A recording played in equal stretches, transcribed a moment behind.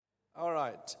All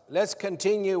right, let's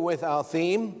continue with our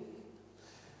theme.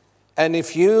 And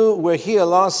if you were here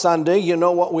last Sunday, you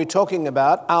know what we're talking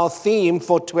about. Our theme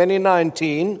for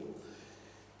 2019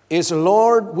 is,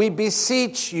 Lord, we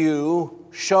beseech you,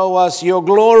 show us your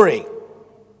glory.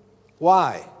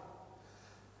 Why?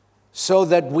 So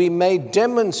that we may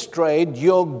demonstrate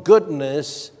your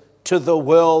goodness to the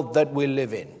world that we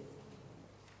live in.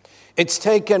 It's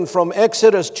taken from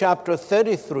Exodus chapter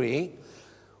 33,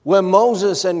 where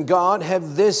Moses and God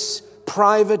have this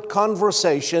private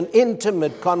conversation,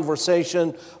 intimate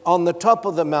conversation on the top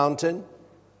of the mountain.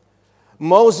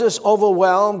 Moses,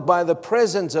 overwhelmed by the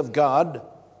presence of God,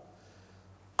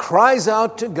 cries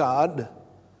out to God,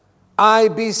 I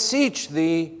beseech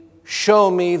thee, show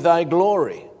me thy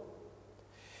glory.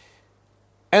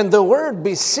 And the word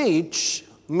beseech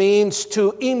means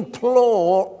to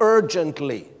implore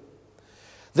urgently.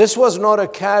 This was not a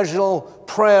casual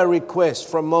prayer request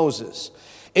from Moses.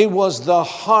 It was the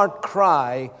heart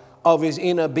cry of his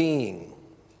inner being.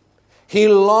 He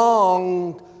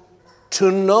longed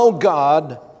to know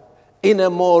God in a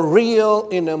more real,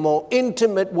 in a more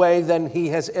intimate way than he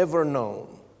has ever known.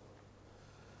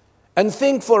 And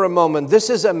think for a moment, this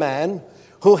is a man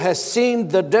who has seen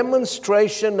the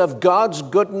demonstration of God's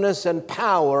goodness and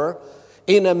power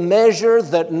in a measure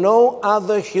that no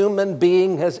other human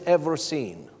being has ever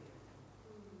seen.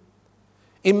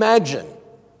 Imagine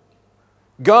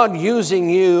God using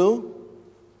you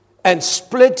and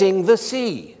splitting the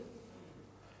sea.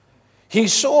 He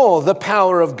saw the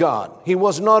power of God. He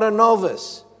was not a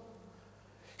novice.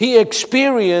 He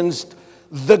experienced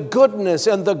the goodness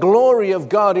and the glory of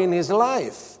God in his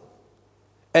life.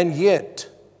 And yet,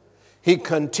 he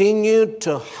continued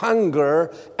to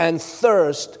hunger and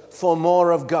thirst for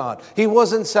more of God. He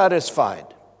wasn't satisfied.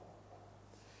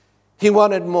 He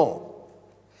wanted more.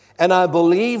 And I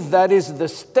believe that is the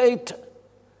state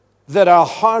that our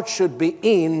heart should be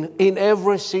in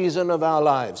every season of our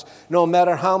lives. No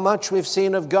matter how much we've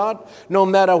seen of God, no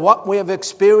matter what we have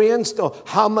experienced or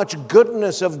how much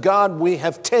goodness of God we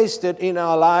have tasted in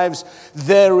our lives,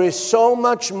 there is so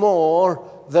much more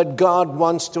that God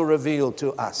wants to reveal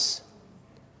to us.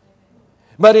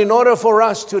 But in order for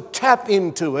us to tap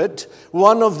into it,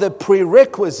 one of the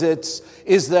prerequisites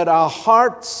is that our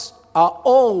hearts are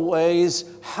always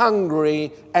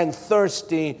hungry and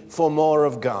thirsty for more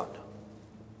of God.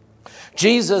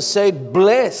 Jesus said,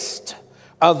 blessed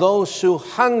are those who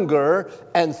hunger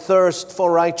and thirst for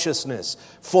righteousness,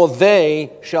 for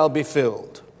they shall be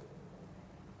filled.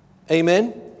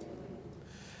 Amen?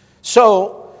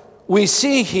 So, we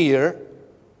see here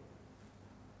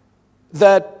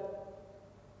that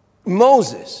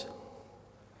Moses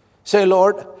say,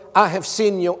 Lord, I have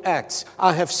seen your acts.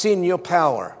 I have seen your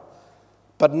power.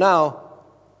 But now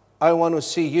I want to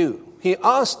see you. He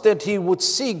asked that he would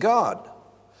see God.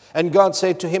 And God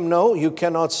said to him, no, you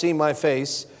cannot see my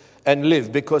face and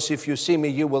live, because if you see me,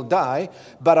 you will die.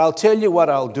 But I'll tell you what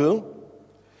I'll do.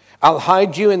 I'll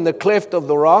hide you in the cleft of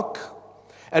the rock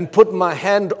and put my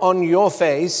hand on your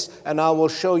face, and I will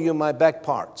show you my back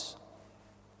parts.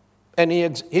 And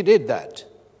he did that.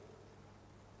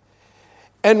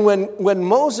 And when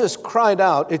Moses cried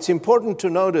out, it's important to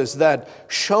notice that,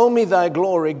 show me thy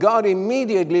glory, God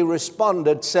immediately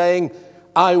responded saying,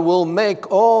 I will make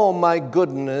all my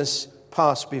goodness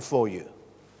pass before you.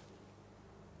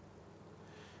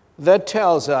 That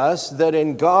tells us that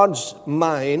in God's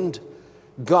mind,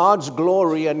 God's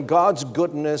glory and God's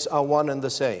goodness are one and the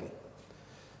same.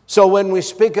 So when we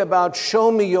speak about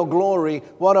show me your glory,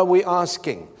 what are we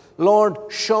asking? Lord,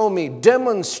 show me,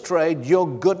 demonstrate your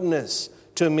goodness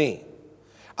to me.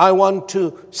 I want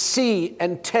to see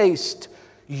and taste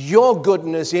your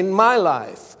goodness in my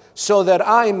life so that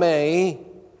I may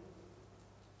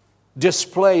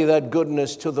display that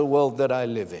goodness to the world that I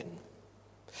live in.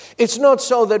 It's not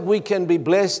so that we can be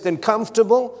blessed and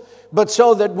comfortable, but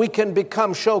so that we can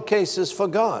become showcases for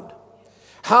God.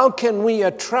 How can we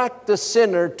attract the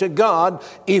sinner to God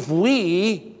if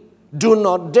we do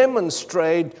not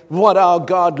demonstrate what our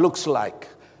God looks like?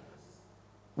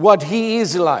 What He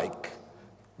is like,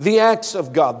 the acts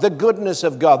of God, the goodness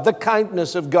of God, the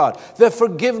kindness of God, the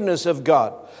forgiveness of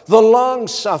God, the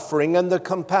long-suffering and the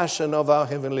compassion of our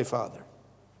Heavenly Father.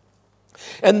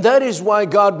 And that is why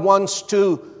God wants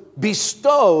to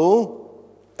bestow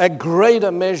a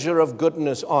greater measure of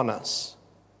goodness on us.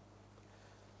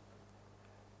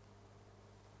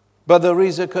 But there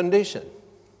is a condition.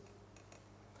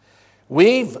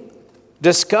 We've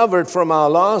discovered from our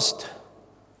last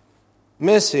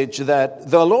message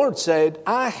that the Lord said,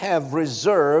 I have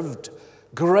reserved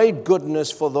great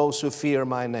goodness for those who fear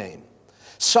my name.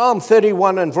 Psalm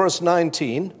 31 and verse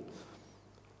 19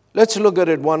 Let's look at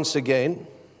it once again.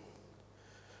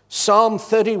 Psalm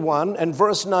 31 and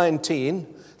verse 19,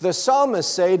 the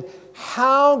psalmist said,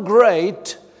 "How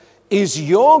great is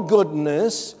your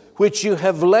goodness, which you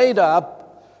have laid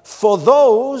up for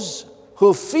those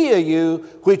who fear you,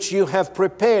 which you have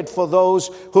prepared for those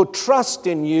who trust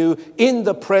in you in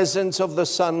the presence of the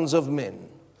sons of men."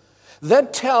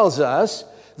 That tells us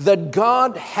that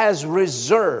God has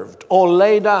reserved or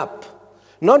laid up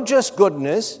not just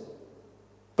goodness,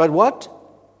 but what?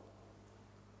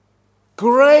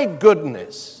 Great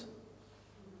goodness.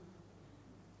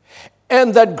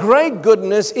 And that great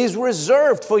goodness is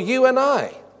reserved for you and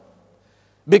I.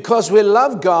 Because we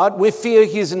love God, we fear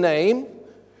His name,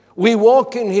 we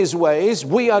walk in His ways,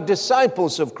 we are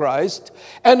disciples of Christ,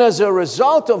 and as a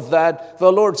result of that,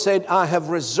 the Lord said, I have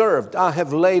reserved, I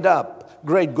have laid up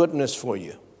great goodness for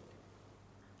you.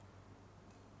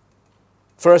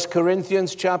 1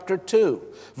 Corinthians chapter 2,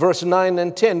 verse 9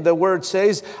 and 10, the word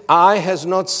says, "Eye has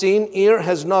not seen, ear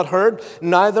has not heard,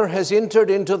 neither has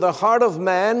entered into the heart of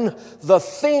man the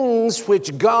things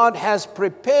which God has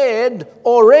prepared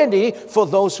already for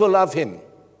those who love Him.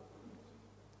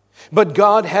 But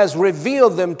God has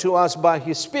revealed them to us by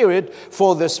His Spirit,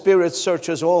 for the Spirit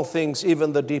searches all things,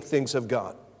 even the deep things of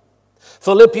God."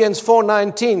 Philippians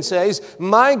 4:19 says,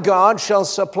 "My God shall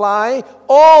supply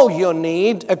all your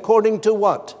need according to"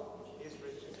 what?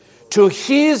 To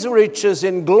His riches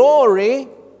in glory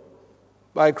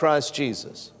by Christ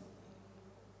Jesus.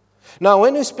 Now,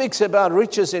 when He speaks about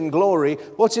riches in glory,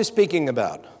 what's He speaking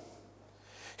about?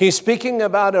 He's speaking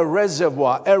about a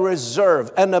reservoir, a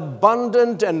reserve, an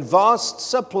abundant and vast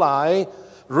supply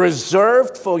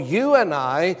reserved for you and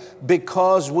I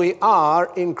because we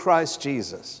are in Christ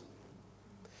Jesus.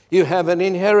 You have an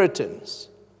inheritance.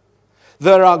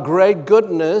 There are great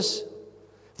goodness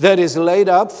that is laid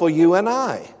up for you and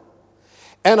I.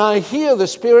 And I hear the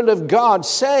Spirit of God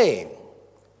saying,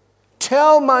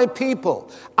 tell my people,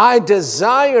 I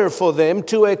desire for them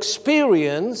to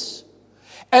experience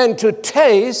and to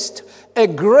taste a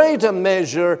greater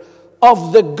measure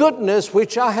of the goodness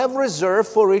which I have reserved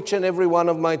for each and every one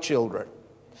of my children.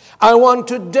 I want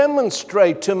to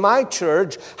demonstrate to my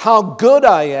church how good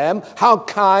I am, how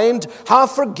kind, how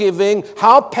forgiving,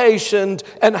 how patient,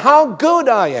 and how good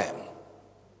I am.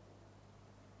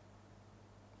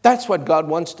 That's what God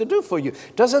wants to do for you.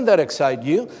 Doesn't that excite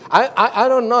you? I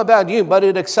don't know about you, but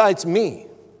it excites me.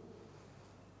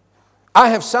 I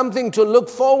have something to look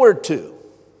forward to.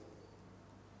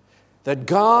 That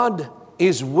God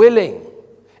is willing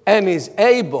and is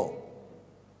able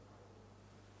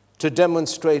to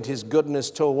demonstrate His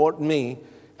goodness toward me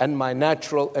and my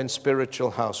natural and spiritual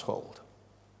household.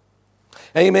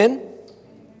 Amen?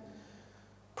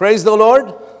 Praise the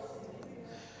Lord.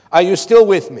 Are you still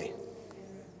with me?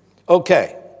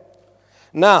 Okay.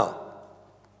 Now,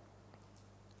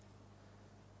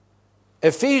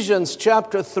 Ephesians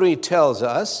chapter 3 tells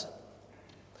us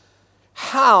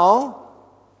how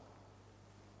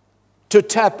to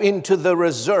tap into the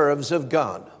reserves of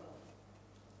God.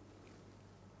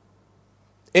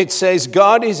 It says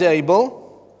God is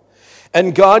able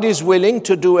and God is willing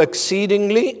to do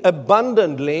exceedingly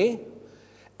abundantly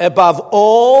above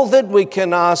all that we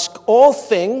can ask or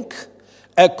think,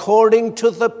 according to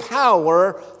the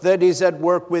power that is at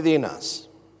work within us.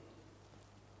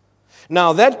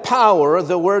 Now that power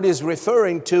the word is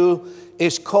referring to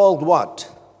is called what?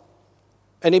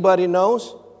 Anybody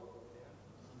knows?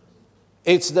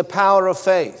 It's the power of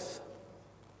faith.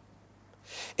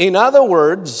 In other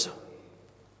words,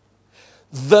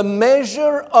 the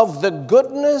measure of the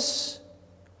goodness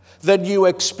that you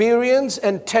experience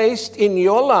and taste in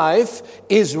your life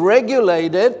is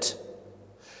regulated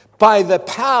by the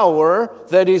power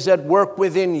that is at work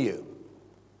within you.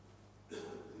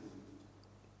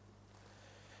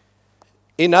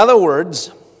 In other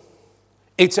words,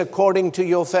 it's according to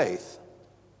your faith.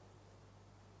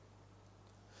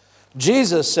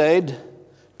 Jesus said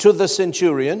to the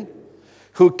centurion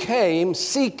who came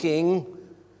seeking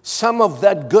some of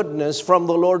that goodness from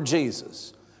the Lord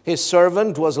Jesus. His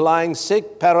servant was lying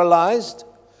sick, paralyzed,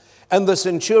 and the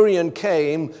centurion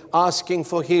came asking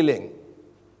for healing.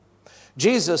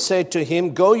 Jesus said to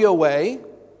him, "Go your way,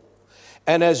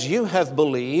 and as you have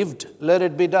believed, let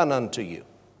it be done unto you."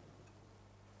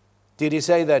 Did He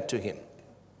say that to him?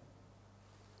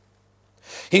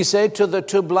 He said to the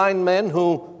two blind men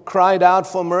who cried out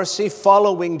for mercy,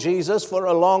 following Jesus for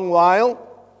a long while,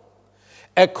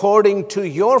 "According to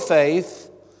your faith,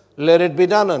 let it be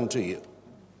done unto you."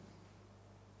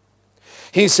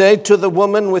 He said to the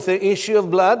woman with the issue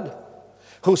of blood,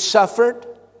 who suffered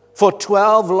for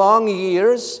 12 long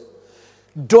years,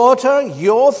 "Daughter,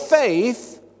 your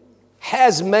faith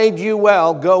has made you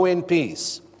well. Go in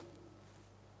peace.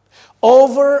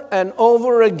 Over and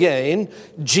over again,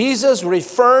 Jesus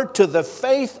referred to the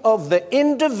faith of the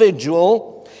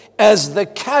individual as the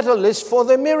catalyst for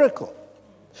the miracle.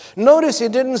 Notice he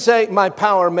didn't say, my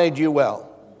power made you well,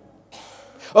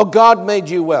 or God made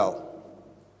you well.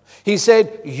 He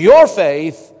said, your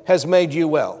faith has made you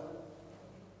well.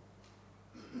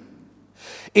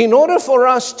 In order for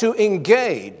us to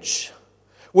engage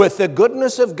with the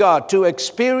goodness of God, to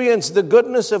experience the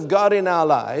goodness of God in our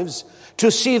lives,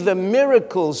 to see the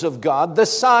miracles of God, the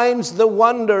signs, the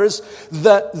wonders,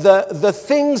 the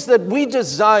things that we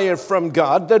desire from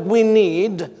God, that we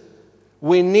need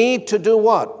to do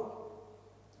what?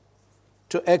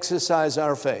 To exercise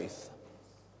our faith.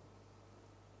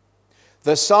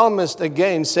 The psalmist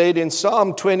again said in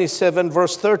Psalm 27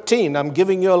 verse 13, I'm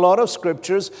giving you a lot of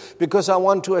scriptures because I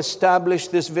want to establish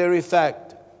this very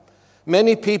fact.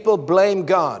 Many people blame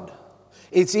God.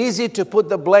 It's easy to put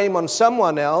the blame on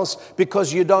someone else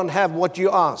because you don't have what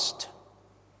you asked.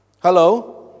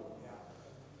 Hello?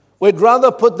 We'd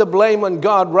rather put the blame on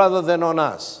God rather than on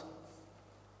us.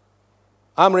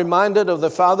 I'm reminded of the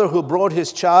father who brought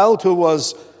his child who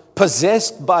was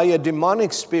possessed by a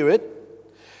demonic spirit.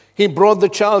 He brought the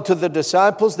child to the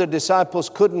disciples. The disciples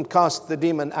couldn't cast the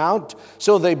demon out,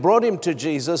 so they brought him to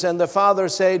Jesus, and the father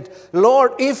said,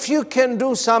 Lord, if you can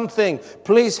do something,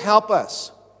 please help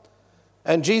us.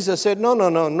 And Jesus said, no,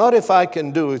 not if I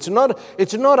can do it.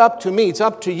 It's not up to me, it's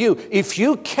up to you. If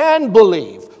you can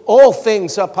believe, all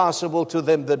things are possible to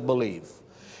them that believe.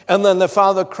 And then the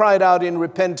father cried out in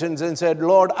repentance and said,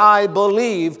 Lord, I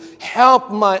believe,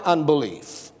 help my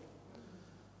unbelief.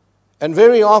 And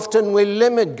very often we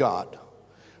limit God.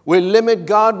 We limit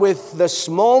God with the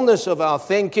smallness of our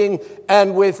thinking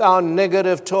and with our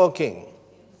negative talking.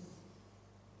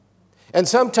 And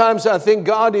sometimes I think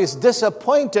God is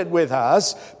disappointed with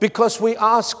us because we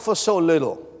ask for so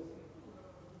little.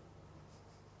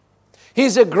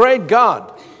 He's a great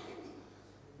God.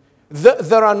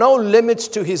 There are no limits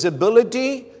to His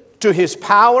ability, to His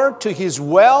power, to His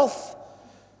wealth,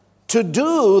 to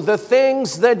do the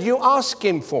things that you ask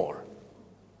Him for.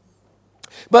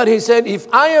 But He said,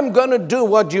 if I am going to do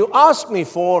what you ask me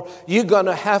for, you're going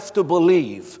to have to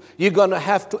believe. You're going to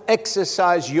have to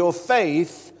exercise your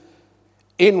faith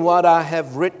in what I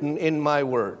have written in my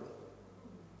word.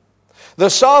 The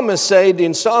psalmist said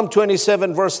in Psalm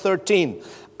 27 verse 13,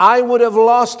 I would have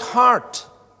lost heart.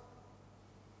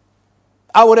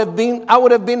 I would have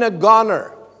been a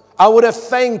goner. I would have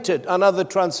fainted, another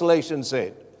translation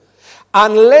said,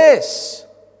 unless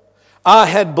I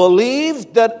had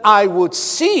believed that I would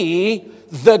see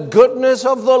the goodness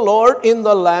of the Lord in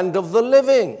the land of the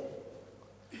living.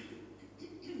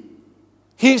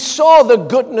 He saw the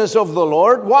goodness of the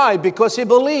Lord. Why? Because he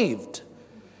believed.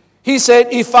 He said,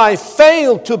 if I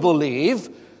failed to believe,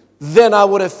 then I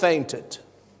would have fainted.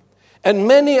 And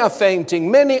many are fainting,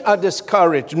 many are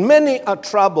discouraged, many are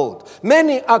troubled,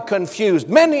 many are confused,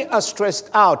 many are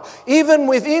stressed out, even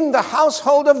within the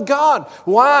household of God.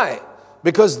 Why?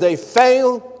 Because they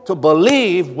fail to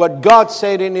believe what God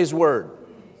said in His Word.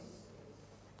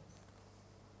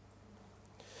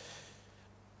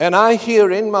 And I hear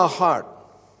in my heart,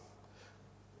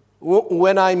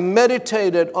 when I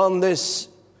meditated on this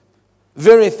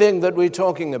very thing that we're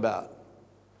talking about,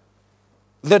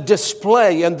 the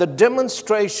display and the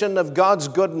demonstration of God's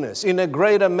goodness in a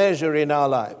greater measure in our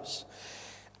lives,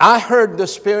 I heard the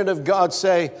Spirit of God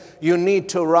say, you need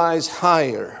to rise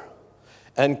higher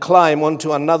and climb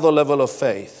onto another level of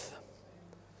faith.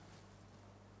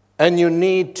 And you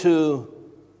need to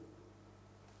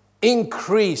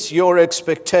increase your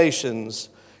expectations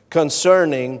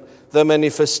concerning the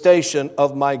manifestation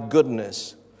of my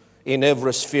goodness in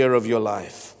every sphere of your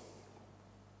life.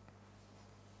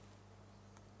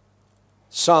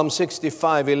 Psalm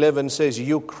 65:11 says,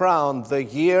 you crown the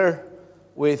year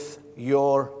with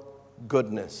your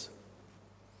goodness,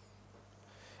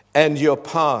 and your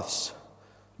paths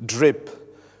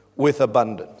drip with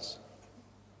abundance.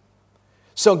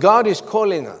 So God is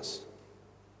calling us,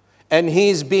 and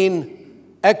He's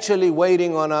been actually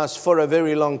waiting on us for a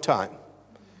very long time.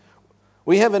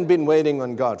 We haven't been waiting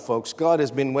on God, folks. God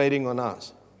has been waiting on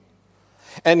us.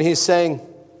 And He's saying,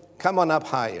 come on up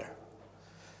higher.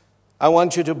 I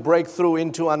want you to break through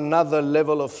into another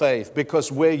level of faith,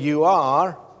 because where you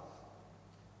are,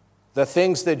 the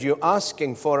things that you're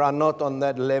asking for are not on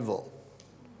that level.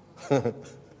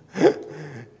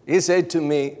 He said to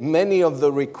me, many of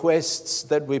the requests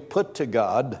that we put to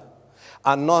God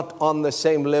are not on the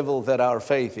same level that our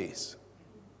faith is.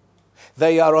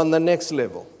 They are on the next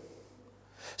level.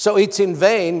 So it's in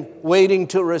vain waiting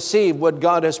to receive what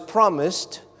God has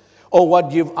promised or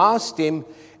what you've asked Him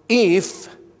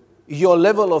if your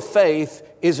level of faith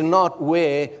is not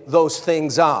where those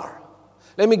things are.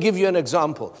 Let me give you an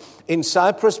example. In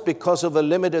Cyprus, because of a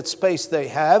limited space they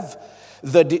have,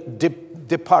 the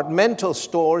departmental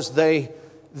stores, they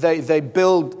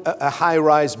build a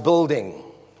high-rise building.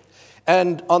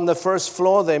 And on the first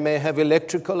floor, they may have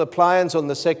electrical appliance. On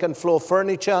the second floor,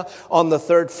 furniture. On the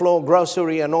third floor,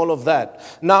 grocery and all of that.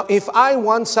 Now, if I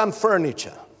want some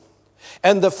furniture,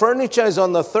 and the furniture is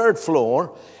on the third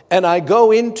floor, and I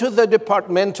go into the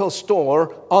departmental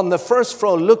store on the first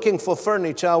floor looking for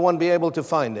furniture, I won't be able to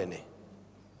find any.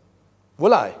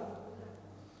 Will I?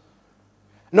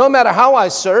 No matter how I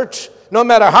search, no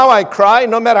matter how I cry,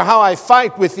 no matter how I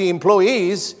fight with the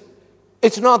employees,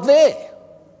 it's not there.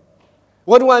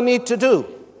 What do I need to do?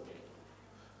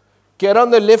 Get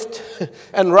on the lift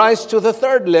and rise to the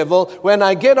third level. When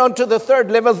I get onto the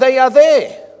third level, they are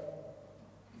there.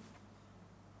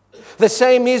 The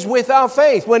same is with our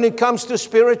faith when it comes to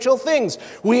spiritual things.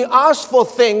 We ask for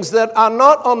things that are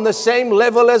not on the same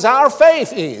level as our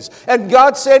faith is. And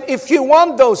God said, if you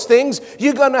want those things,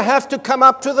 you're going to have to come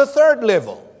up to the third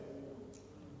level.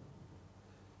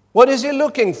 What is He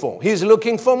looking for? He's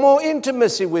looking for more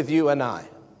intimacy with you and I.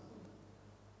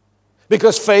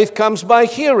 Because faith comes by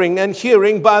hearing, and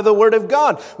hearing by the Word of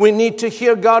God. We need to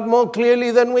hear God more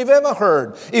clearly than we've ever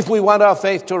heard if we want our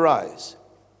faith to rise.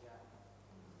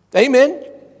 Amen?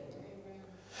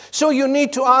 So you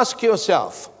need to ask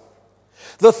yourself,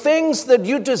 the things that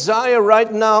you desire right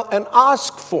now and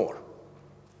ask for,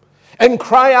 and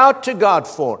cry out to God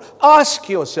for, ask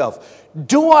yourself,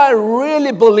 do I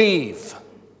really believe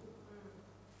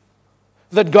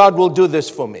that God will do this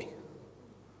for me?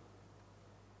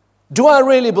 Do I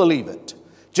really believe it?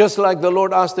 Just like the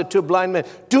Lord asked the two blind men,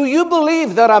 do you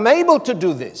believe that I'm able to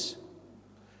do this?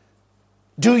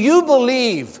 Do you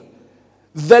believe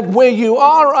that where you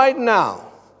are right now,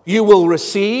 you will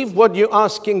receive what you're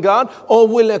asking God or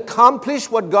will accomplish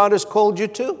what God has called you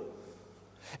to?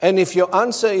 And if your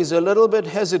answer is a little bit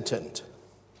hesitant,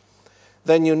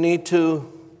 then you need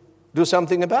to do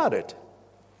something about it.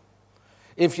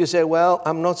 If you say, well,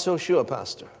 I'm not so sure,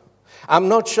 Pastor. I'm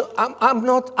not sure. I'm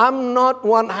not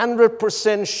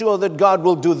 100% sure that God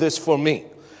will do this for me.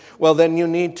 Well, then you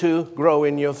need to grow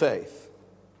in your faith.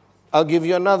 I'll give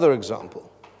you another example.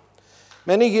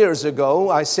 Many years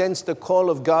ago, I sensed the call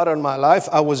of God on my life.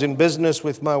 I was in business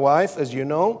with my wife, as you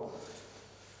know.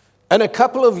 And a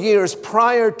couple of years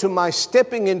prior to my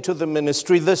stepping into the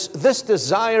ministry, this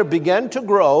desire began to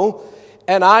grow,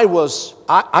 and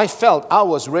I felt I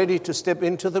was ready to step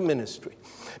into the ministry.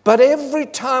 But every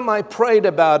time I prayed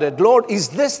about it, Lord, is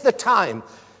this the time?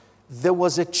 There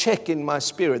was a check in my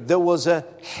spirit. There was a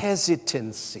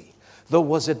hesitancy. There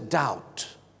was a doubt.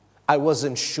 I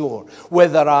wasn't sure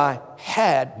whether I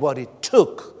had what it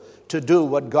took to do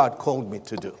what God called me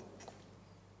to do.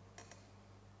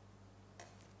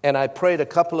 And I prayed a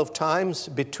couple of times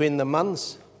between the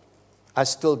months. I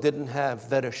still didn't have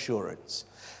that assurance.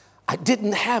 I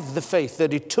didn't have the faith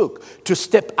that it took to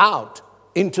step out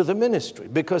into the ministry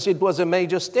because it was a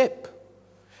major step.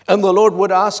 And the Lord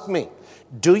would ask me,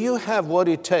 do you have what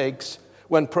it takes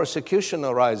when persecution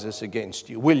arises against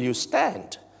you? Will you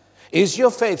stand? Is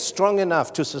your faith strong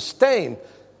enough to sustain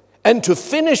and to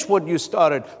finish what you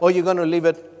started, or are you going to leave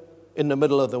it in the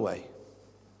middle of the way?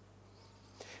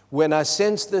 When I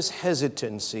sensed this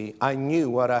hesitancy, I knew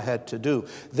what I had to do.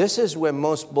 This is where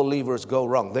most believers go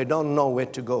wrong. They don't know where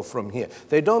to go from here.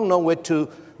 They don't know where to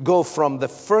go from the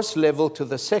first level to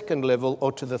the second level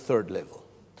or to the third level.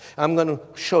 I'm going to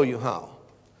show you how.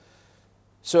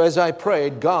 So as I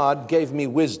prayed, God gave me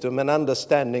wisdom and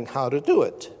understanding how to do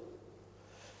it.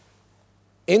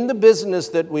 In the business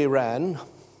that we ran,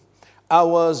 I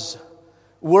was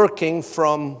working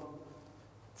from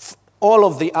all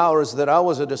of the hours that I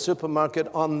was at the supermarket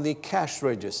on the cash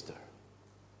register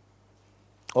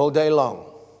all day long.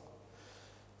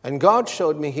 And God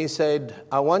showed me, He said,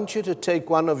 I want you to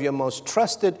take one of your most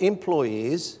trusted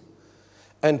employees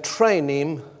and train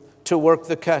him to work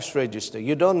the cash register.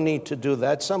 You don't need to do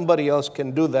that. Somebody else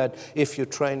can do that if you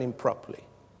train him properly.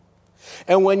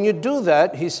 And when you do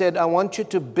that, He said, I want you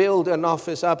to build an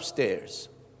office upstairs.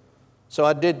 So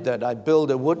I did that. I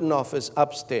built a wooden office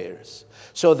upstairs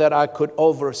so that I could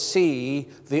oversee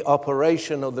the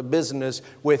operation of the business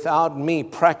without me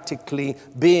practically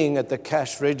being at the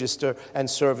cash register and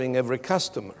serving every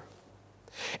customer.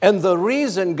 And the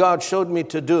reason God showed me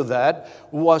to do that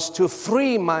was to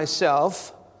free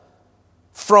myself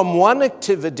from one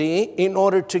activity in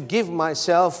order to give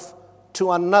myself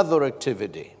to another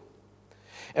activity.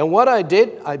 And what I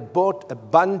did, I bought a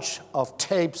bunch of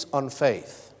tapes on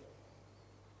faith.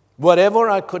 Whatever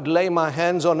I could lay my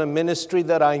hands on, a ministry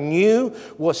that I knew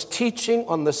was teaching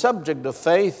on the subject of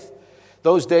faith.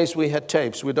 Those days we had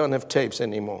tapes. We don't have tapes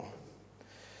anymore.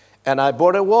 And I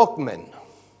bought a Walkman.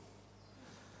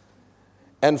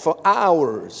 And for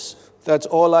hours, that's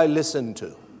all I listened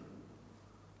to.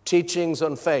 Teachings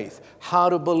on faith, how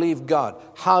to believe God,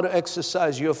 how to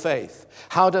exercise your faith,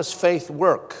 how does faith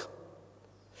work,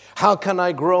 how can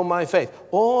I grow my faith.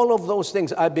 All of those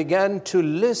things, I began to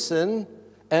listen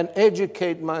and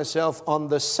educate myself on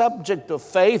the subject of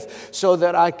faith so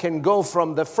that I can go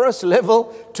from the first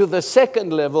level to the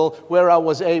second level where I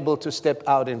was able to step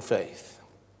out in faith.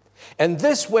 And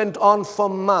this went on for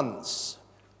months.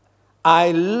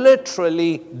 I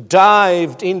literally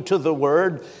dived into the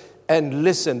Word and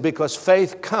listened, because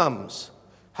faith comes.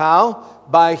 How?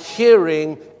 By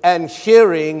hearing, and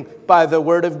hearing by the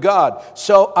Word of God.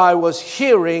 So I was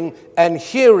hearing and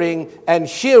hearing and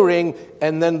hearing,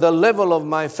 and then the level of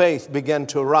my faith began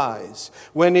to rise.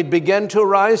 When it began to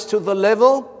rise to the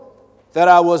level that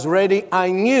I was ready,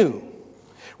 I knew.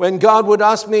 When God would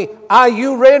ask me, "Are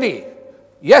you ready?"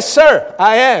 "Yes, sir,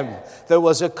 I am." There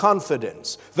was a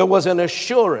confidence, there was an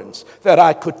assurance that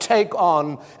I could take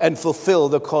on and fulfill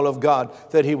the call of God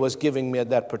that He was giving me at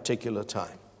that particular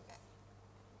time.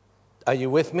 Are you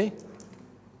with me?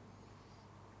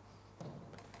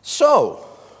 So,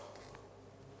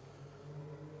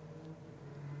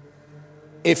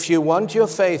 if you want your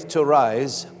faith to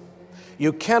rise,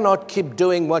 you cannot keep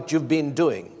doing what you've been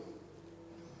doing.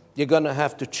 You're going to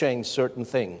have to change certain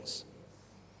things.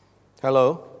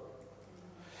 Hello?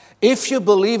 If you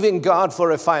believe in God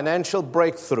for a financial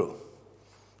breakthrough,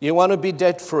 you want to be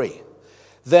debt-free,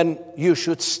 then you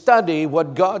should study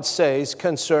what God says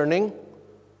concerning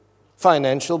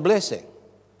financial blessing.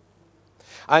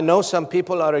 I know some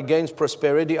people are against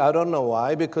prosperity. I don't know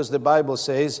why, because the Bible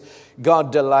says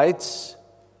God delights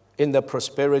in the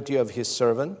prosperity of His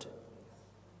servant.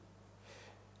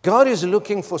 God is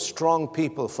looking for strong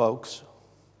people, folks.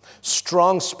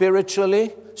 Strong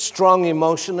spiritually, strong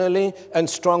emotionally, and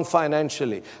strong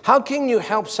financially. How can you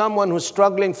help someone who's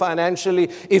struggling financially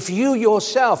if you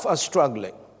yourself are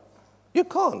struggling? You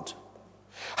can't.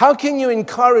 How can you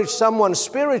encourage someone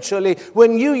spiritually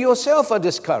when you yourself are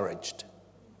discouraged?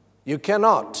 You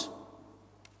cannot.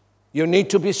 You need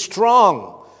to be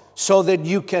strong so that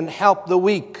you can help the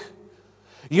weak.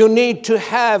 You need to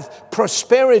have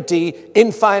prosperity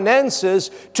in finances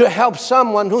to help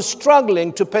someone who's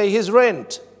struggling to pay his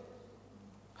rent.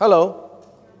 Hello?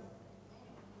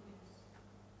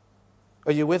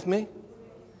 Are you with me?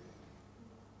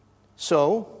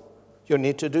 So, you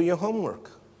need to do your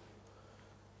homework.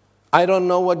 I don't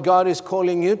know what God is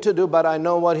calling you to do, but I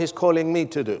know what He's calling me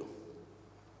to do.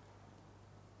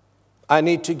 I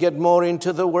need to get more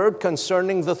into the Word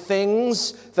concerning the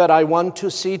things that I want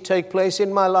to see take place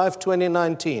in my life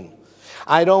 2019.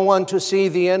 I don't want to see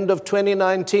the end of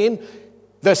 2019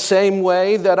 the same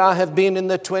way that I have been in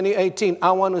the 2018.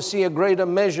 I want to see a greater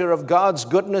measure of God's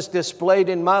goodness displayed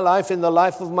in my life, in the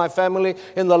life of my family,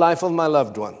 in the life of my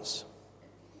loved ones.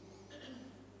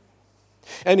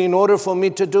 And in order for me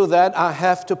to do that, I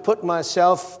have to put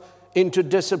myself into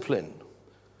discipline,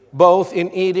 both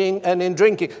in eating and in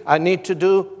drinking. I need to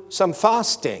do some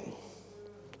fasting.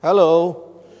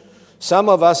 Hello. Some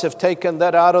of us have taken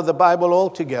that out of the Bible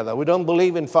altogether. We don't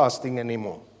believe in fasting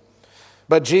anymore.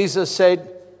 But Jesus said,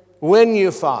 when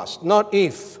you fast, not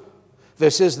if.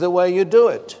 This is the way you do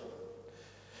it.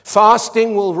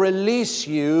 Fasting will release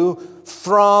you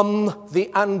from the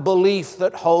unbelief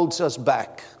that holds us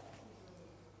back.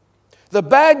 The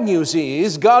bad news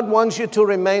is God wants you to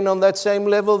remain on that same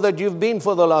level that you've been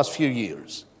for the last few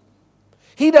years.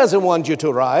 He doesn't want you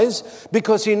to rise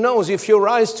because He knows if you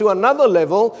rise to another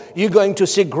level, you're going to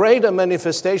see greater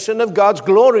manifestation of God's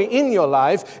glory in your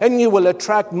life and you will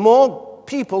attract more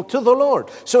people to the Lord.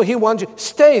 So He wants you,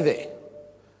 stay there.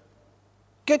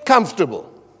 Get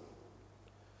comfortable.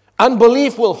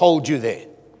 Unbelief will hold you there.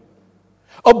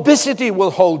 Obesity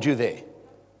will hold you there.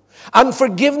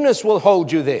 Unforgiveness will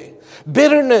hold you there.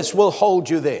 Bitterness will hold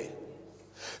you there.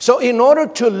 So in order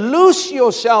to loose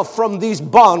yourself from these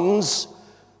bonds,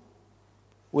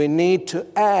 we need to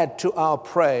add to our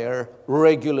prayer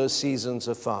regular seasons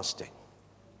of fasting.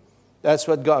 That's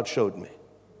what God showed me.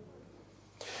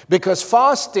 Because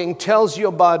fasting tells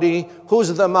your body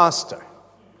who's the master.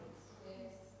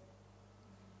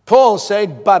 Paul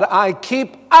said, but I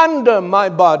keep under my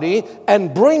body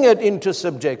and bring it into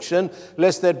subjection,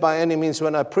 lest that by any means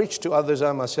when I preach to others,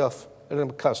 I myself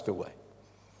am cast away.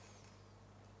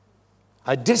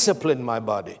 I discipline my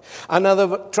body.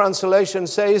 Another translation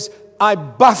says, I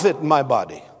buffet my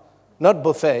body. Not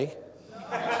buffet.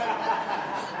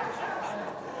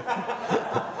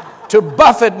 To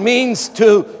buffet means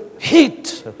to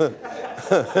hit.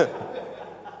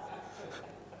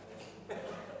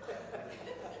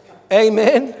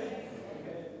 Amen.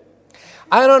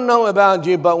 I don't know about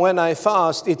you, but when I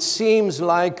fast, it seems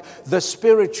like the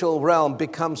spiritual realm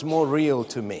becomes more real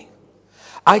to me.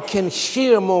 I can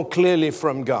hear more clearly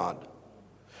from God.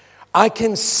 I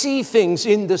can see things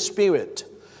in the spirit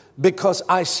because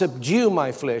I subdue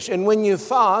my flesh. And when you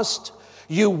fast,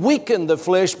 you weaken the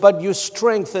flesh, but you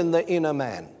strengthen the inner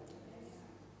man.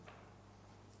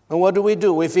 And what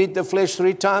do? We feed the flesh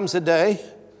 3 times a day.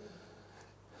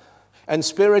 And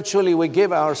spiritually, we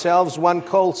give ourselves 1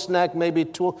 cold snack, maybe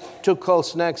two cold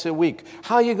snacks a week.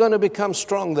 How are you going to become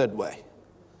strong that way?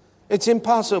 It's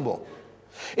impossible.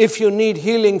 If you need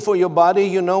healing for your body,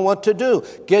 you know what to do.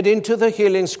 Get into the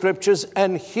healing scriptures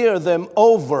and hear them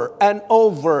over and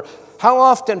over. How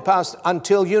often, Pastor?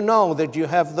 Until you know that you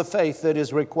have the faith that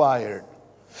is required.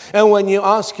 And when you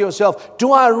ask yourself,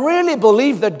 do I really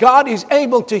believe that God is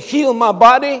able to heal my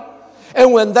body?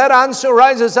 And when that answer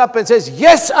rises up and says,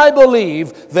 yes, I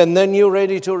believe, then you're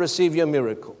ready to receive your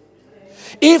miracle.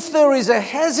 If there is a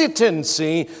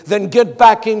hesitancy, then get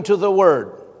back into the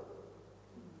Word.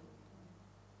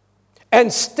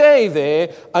 And stay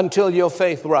there until your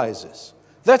faith rises.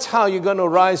 That's how you're going to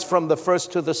rise from the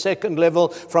first to the second level,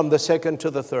 from the second to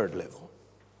the third level.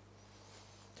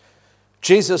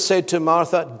 Jesus said to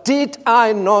Martha, did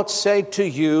I not say to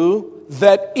you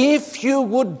that if you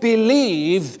would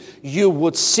believe, you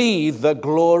would see the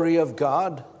glory of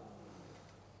God?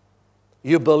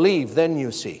 You believe, then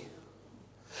you see.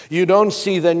 You don't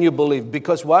see, then you believe.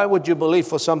 Because why would you believe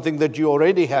for something that you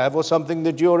already have or something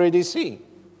that you already see?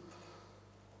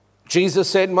 Jesus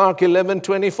said, Mark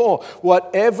 11:24,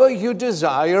 whatever you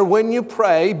desire when you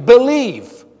pray,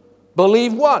 believe.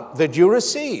 Believe what? That you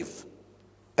receive.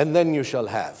 And then you shall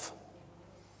have.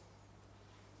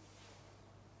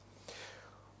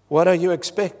 What are you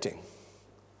expecting?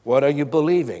 What are you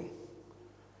believing?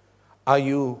 Are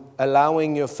you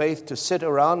allowing your faith to sit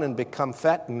around and become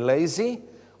fat and lazy?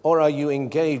 Or are you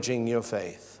engaging your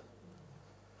faith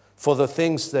for the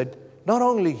things that not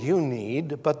only you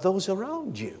need, but those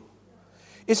around you?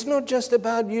 It's not just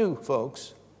about you,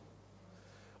 folks.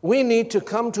 We need to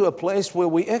come to a place where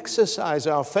we exercise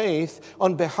our faith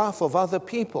on behalf of other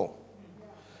people.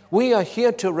 We are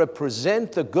here to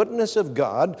represent the goodness of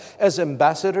God as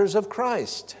ambassadors of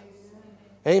Christ.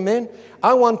 Amen.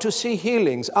 I want to see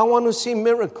healings. I want to see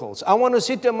miracles. I want to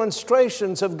see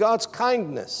demonstrations of God's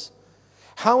kindness.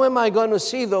 How am I going to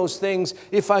see those things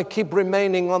if I keep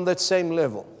remaining on that same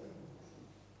level?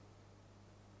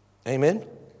 Amen.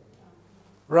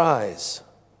 Rise.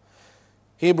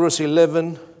 Hebrews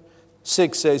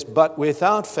 11:6 says, but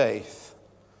without faith,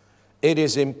 it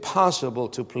is impossible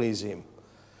to please Him.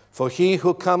 For he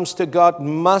who comes to God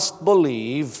must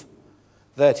believe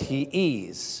that He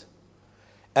is,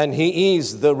 and He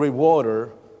is the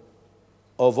rewarder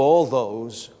of all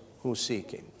those who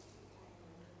seek Him.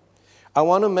 I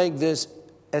want to make this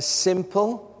as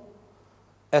simple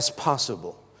as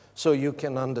possible so you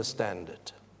can understand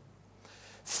it.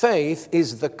 Faith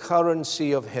is the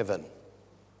currency of heaven,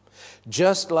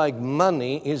 just like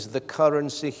money is the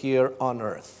currency here on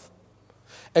earth.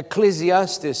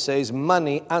 Ecclesiastes says,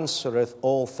 money answereth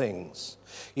all things.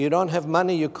 You don't have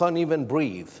money, you can't even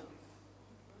breathe.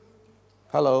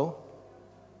 Hello?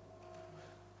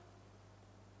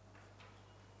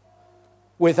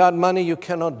 Without money, you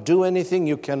cannot do anything,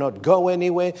 you cannot go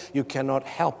anywhere, you cannot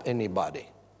help anybody.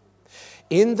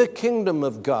 In the kingdom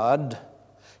of God,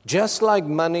 just like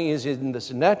money is in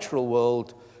this natural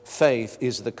world, faith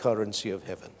is the currency of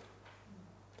heaven.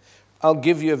 I'll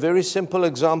give you a very simple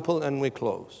example and we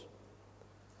close.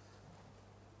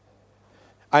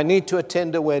 I need to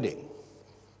attend a wedding,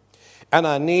 and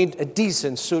I need a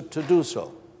decent suit to do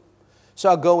so. So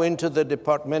I'll go into the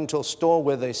departmental store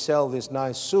where they sell these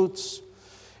nice suits.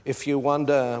 If you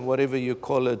wonder, whatever you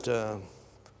call it,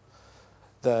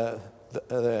 the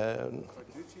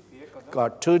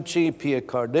Cartucci, Pierre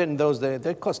Cardin, those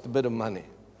they cost a bit of money.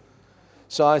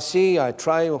 So I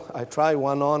try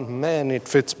one on. Man, it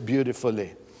fits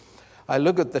beautifully. I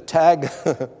look at the tag,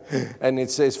 and it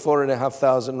says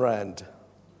 4,500 rand.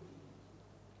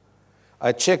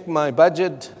 I check my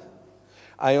budget.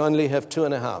 I only have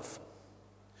 2.5.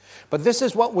 But this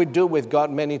is what we do with God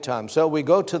many times. So we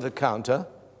go to the counter,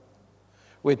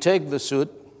 we take the suit,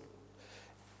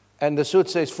 and the suit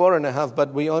says 4.5,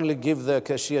 but we only give the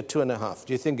cashier 2.5.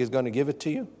 Do you think he's going to give it to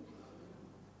you?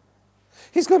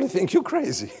 He's going to think you're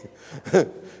crazy.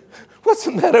 What's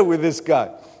the matter with this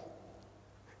guy?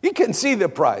 He can see the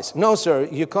price. No, sir,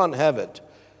 you can't have it.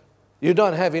 You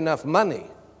don't have enough money.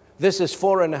 This is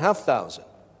 4,500.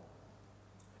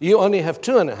 You only have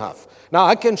 2,500. Now,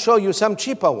 I can show you some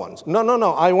cheaper ones.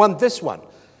 No, I want this one.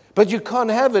 But you can't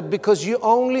have it because you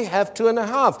only have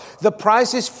 2,500. The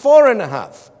price is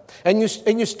 4,500. And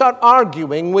you start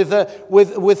arguing with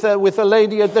a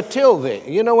lady at the till there.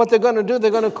 You know what they're going to do?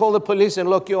 They're going to call the police and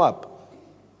lock you up.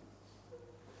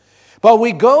 But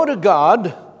we go to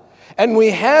God and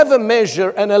we have a measure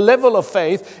and a level of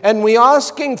faith, and we're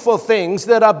asking for things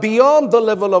that are beyond the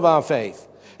level of our faith.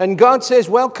 And God says,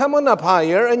 well, come on up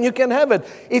higher and you can have it.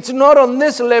 It's not on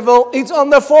this level, it's on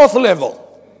the 4th level.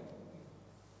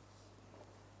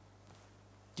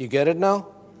 Do you get it now?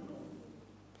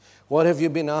 What have you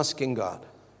been asking God?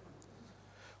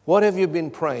 What have you been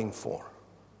praying for?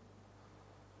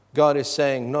 God is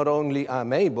saying, not only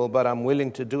I'm able, but I'm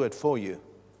willing to do it for you.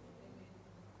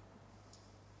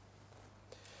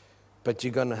 But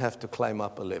you're going to have to climb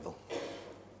up a level.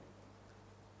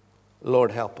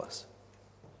 Lord, help us.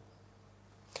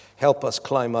 Help us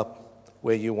climb up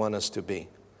where you want us to be.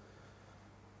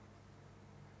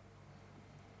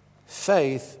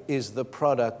 Faith is the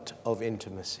product of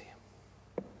intimacy.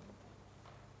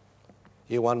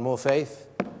 You want more faith?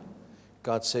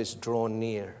 God says, draw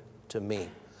near to me,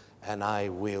 and I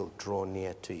will draw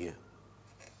near to you.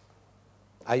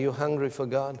 Are you hungry for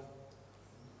God?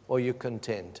 Or are you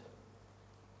content?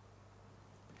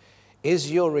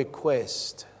 Is your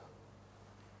request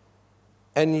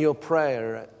and your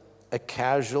prayer a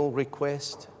casual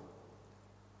request?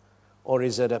 Or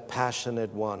is it a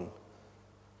passionate one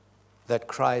that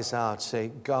cries out,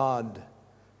 say, God,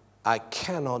 I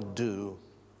cannot do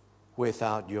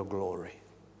without your glory.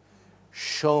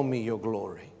 Show me your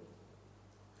glory,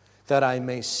 that I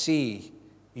may see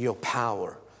your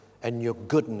power and your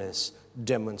goodness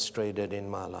demonstrated in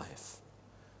my life.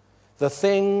 The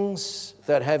things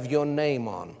that have your name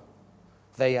on,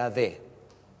 they are there.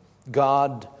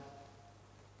 God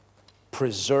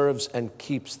preserves and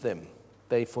keeps them.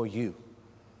 They for you.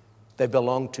 They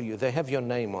belong to you. They have your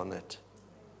name on it.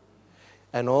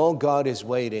 And all God is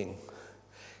waiting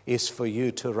is for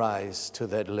you to rise to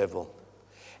that level.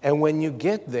 And when you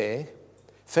get there,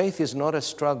 faith is not a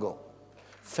struggle.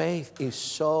 Faith is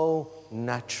so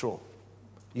natural.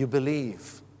 You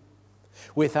believe.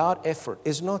 Without effort.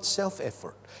 It's not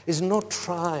self-effort. It's not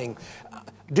trying.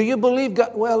 Do you believe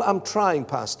God? Well, I'm trying,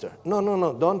 Pastor.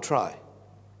 No, don't try.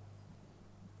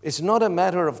 It's not a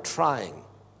matter of trying.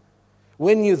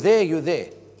 When you're there, you're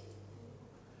there.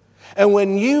 And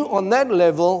when you on that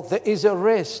level, there is a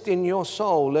rest in your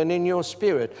soul and in your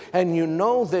spirit. And you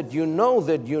know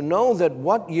that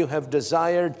what you have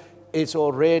desired is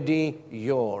already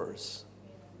yours.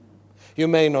 You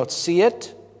may not see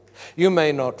it, you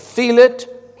may not feel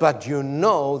it, but you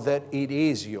know that it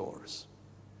is yours.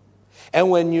 And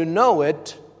when you know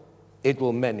it, it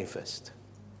will manifest.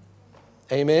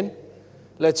 Amen?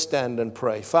 Let's stand and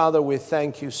pray. Father, we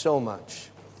thank you so much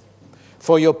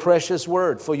for your precious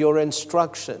word, for your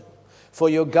instruction, for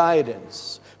your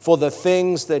guidance, for the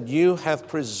things that you have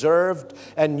preserved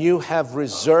and you have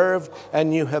reserved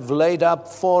and you have laid up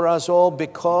for us all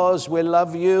because we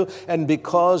love you and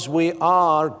because we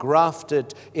are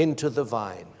grafted into the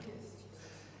vine.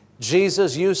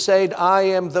 Jesus, you said, I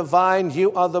am the vine,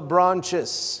 you are the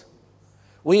branches.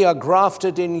 We are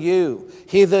grafted in you.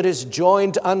 He that is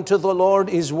joined unto the Lord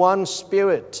is one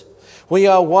spirit. We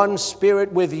are one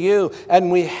spirit with you,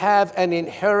 and we have an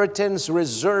inheritance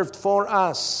reserved for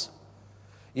us.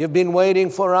 You've been waiting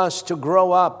for us to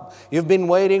grow up. You've been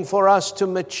waiting for us to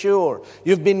mature.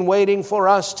 You've been waiting for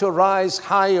us to rise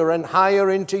higher and higher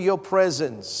into your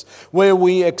presence, where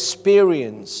we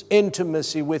experience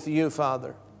intimacy with you,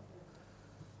 Father.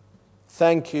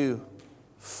 Thank you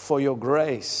for your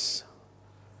grace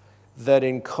that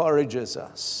encourages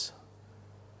us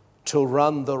to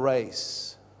run the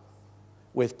race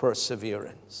with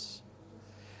perseverance.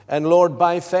 And Lord,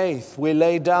 by faith, we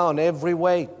lay down every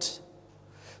weight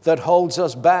that holds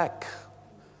us back,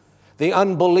 the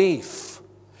unbelief,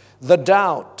 the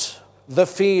doubt, the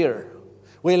fear.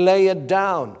 We lay it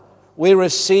down. We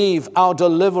receive our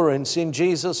deliverance in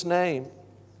Jesus' name.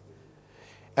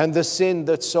 And the sin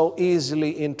that so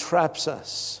easily entraps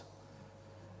us,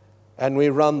 and we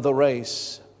run the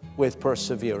race with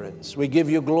perseverance. We give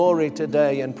you glory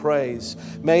today and praise.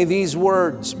 May these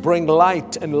words bring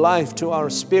light and life to our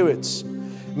spirits.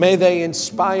 May they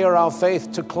inspire our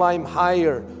faith to climb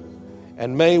higher.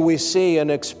 And may we see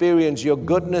and experience your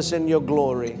goodness and your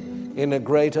glory in a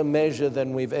greater measure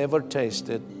than we've ever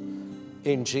tasted.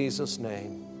 In Jesus'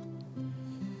 name,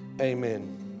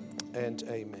 amen and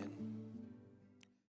amen.